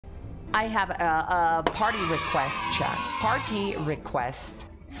I have a party request, chat. Party request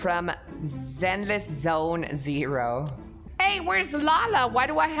from Zenless Zone 0. Hey, where's Lala? Why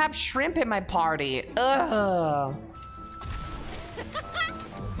do I have shrimp in my party? Ugh.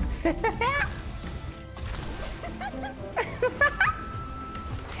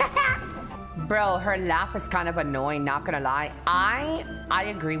 Bro, her laugh is kind of annoying, not gonna lie. I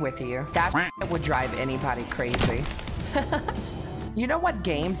agree with you. That would drive anybody crazy. You know what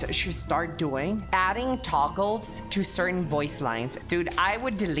games should start doing? Adding toggles to certain voice lines. Dude, I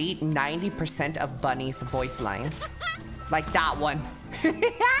would delete 90% of Bunny's voice lines. Like that one.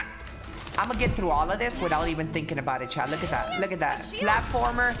 I'm gonna get through all of this without even thinking about it, chat. Look at that. Look at that.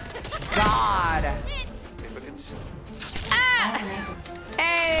 Platformer. God. Ah!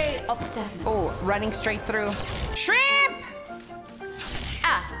 Hey! Oh, running straight through. Shrimp!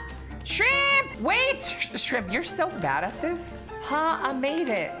 Ah! Shrimp! Wait! Shrimp, you're so bad at this. Huh? I made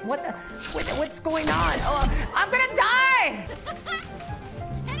it. What's going on? Oh, I'm gonna die!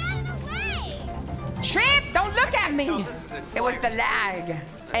 Get out of the way! Shrimp, don't look at me! It was the lag.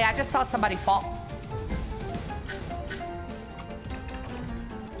 Hey, I just saw somebody fall.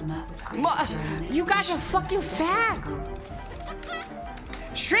 You guys are fucking fat!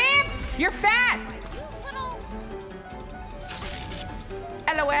 Shrimp! You're fat!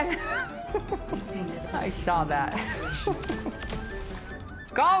 LOL. I saw that.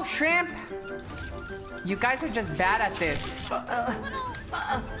 Go, Shrimp! You guys are just bad at this.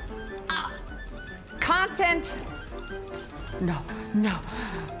 Content! No, no.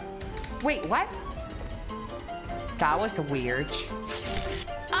 Wait, what? That was weird.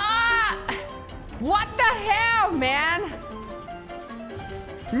 Ah! What the hell, man?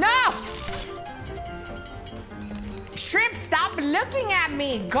 No! Shrimp, stop looking at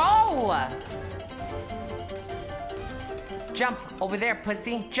me! Go! Jump over there,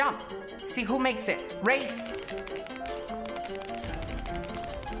 pussy. Jump. See who makes it. Race.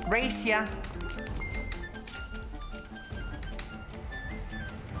 Race, yeah.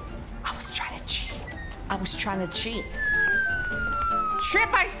 I was trying to cheat. I was trying to cheat.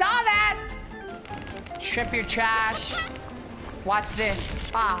 Shrimp, I saw that! Shrimp, you're trash. Watch this.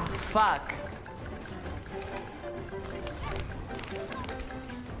 Ah, fuck.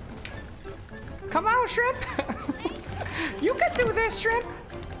 Come on, Shrimp. You can do this, Shrimp.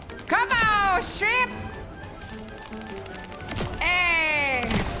 Come on, Shrimp. Hey.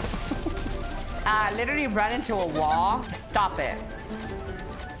 Literally run into a wall. Stop it.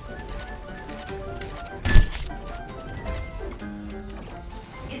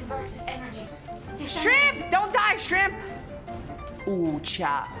 Invert energy. Shrimp, don't die, Shrimp. Ooh,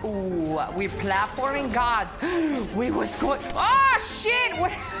 chat. Ooh, we're platforming gods. Wait, what's going? Oh shit!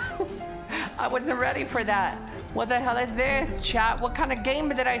 What? I wasn't ready for that. What the hell is this, chat? What kind of game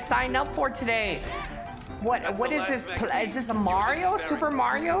did I sign up for today? What is this? Is this a Mario? Super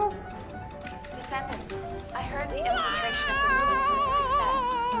Mario? Descendant, I heard the infiltration of the ruins was a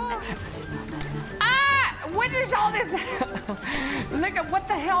success. And you did not know enough. Ah! What is all this? Look at what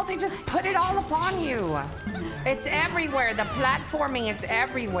the hell? They just put it all upon you. It's everywhere. The platforming is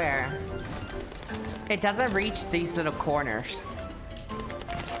everywhere. It doesn't reach these little corners.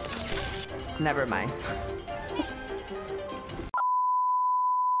 Never mind.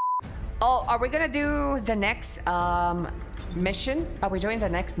 Oh, are we gonna do the next mission? Are we doing the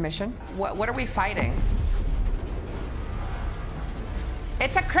next mission? What are we fighting?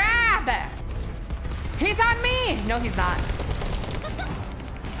 It's a crab! He's on me! No, he's not.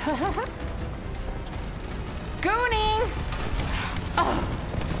 Gooning! Oh.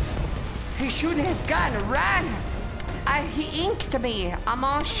 He's shooting his gun. Run! He inked me. I'm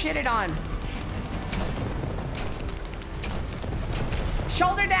all shitted on.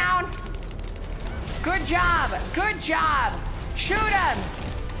 Shoulder down. Good job. Good job. Shoot him.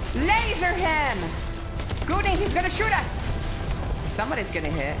 Laser him. Gooning, he's gonna shoot us. Somebody's gonna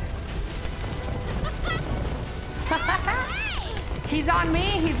hit. He's on me.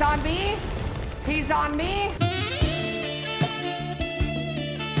 He's on me. He's on me.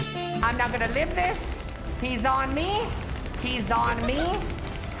 I'm not gonna live this. He's on me. He's on me.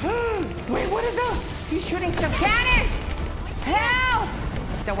 Wait, what is those? He's shooting some cannons. Help!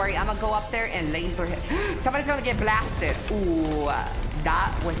 Don't worry, I'm gonna go up there and laser hit. Somebody's gonna get blasted. Ooh,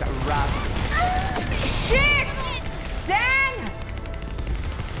 that was rough. Shit! Zen!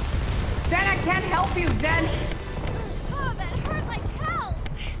 Zen, I can't help you, Zen. Oh, that hurt like hell.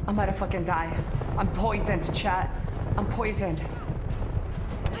 I'm about to fucking die. I'm poisoned, chat. I'm poisoned.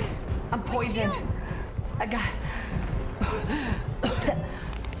 I'm poisoned. I got...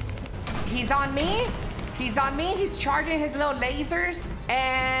 He's on me. He's on me. He's charging his little lasers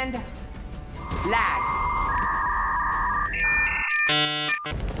and lag.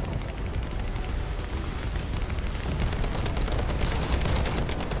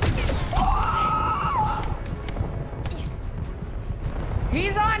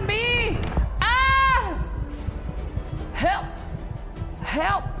 He's on me. Ah! Help!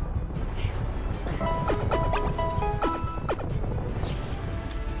 Help!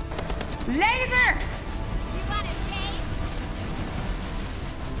 Laser!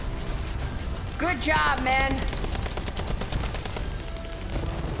 Good job, man.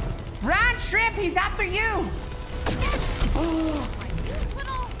 Run, Shrimp! He's after you!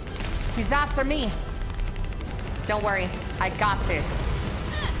 He's after me. Don't worry, I got this.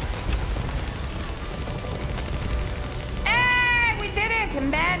 Hey, we did it,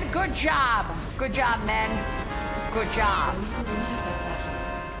 man! Good job! Good job, man. Good job.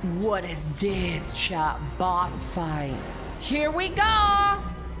 What is this, chat? Boss fight. Here we go!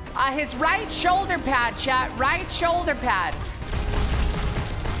 His right shoulder pad, chat. Right shoulder pad.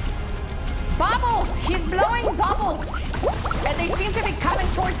 Bubbles! He's blowing bubbles! And they seem to be coming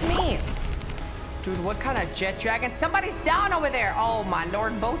towards me. Dude, what kind of jet dragon? Somebody's down over there. Oh my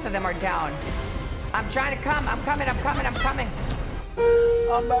lord, both of them are down. I'm trying to come. I'm coming, I'm coming, I'm coming.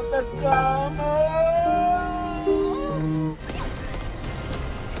 I'm about to come.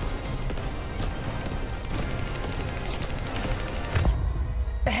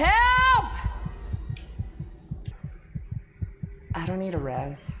 Help! I don't need a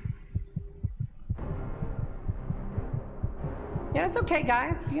res. Yeah, it's okay,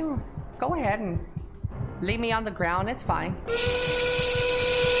 guys. You go ahead and leave me on the ground. It's fine.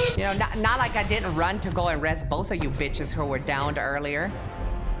 You know, not like I didn't run to go and res both of you bitches who were downed earlier.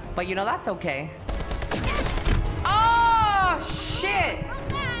 But you know, that's okay. Oh, shit!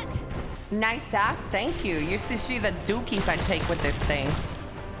 Nice ass, thank you. You should see the dookies I take with this thing.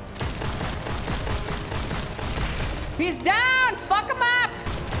 He's down! Fuck him up!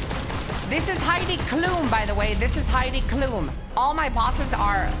 This is Heidi Klum, by the way. This is Heidi Klum. All my bosses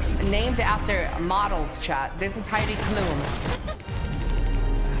are named after models, chat. This is Heidi Klum.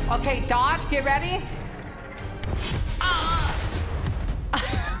 Okay, dodge, get ready.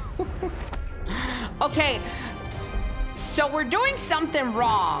 Okay, so we're doing something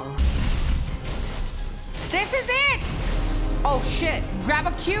wrong. This is it! Oh shit, grab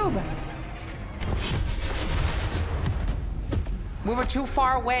a cube. We were too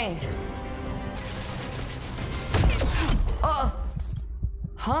far away.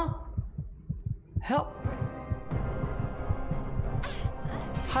 Huh? Help.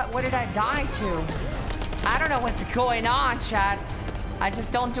 What did I die to? I don't know what's going on, chat. I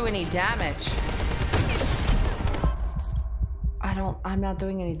just don't do any damage. I'm not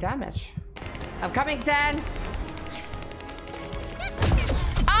doing any damage. I'm coming, Zen.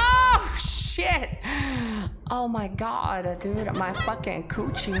 Oh, shit. Oh my god, dude. My fucking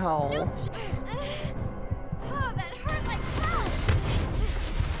coochie hole. Oh, that hurt like hell.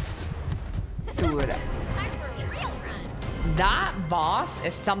 Dude. It's time for a real run. That boss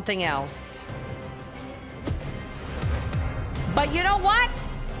is something else. But you know what?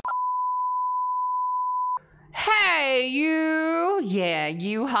 Hey, you. Yeah,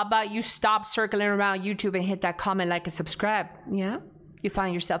 you. How about you stop circling around YouTube and hit that comment, like, and subscribe? Yeah? You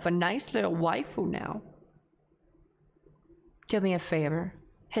find yourself a nice little waifu now. Do me a favor.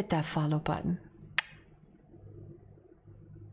 Hit that follow button.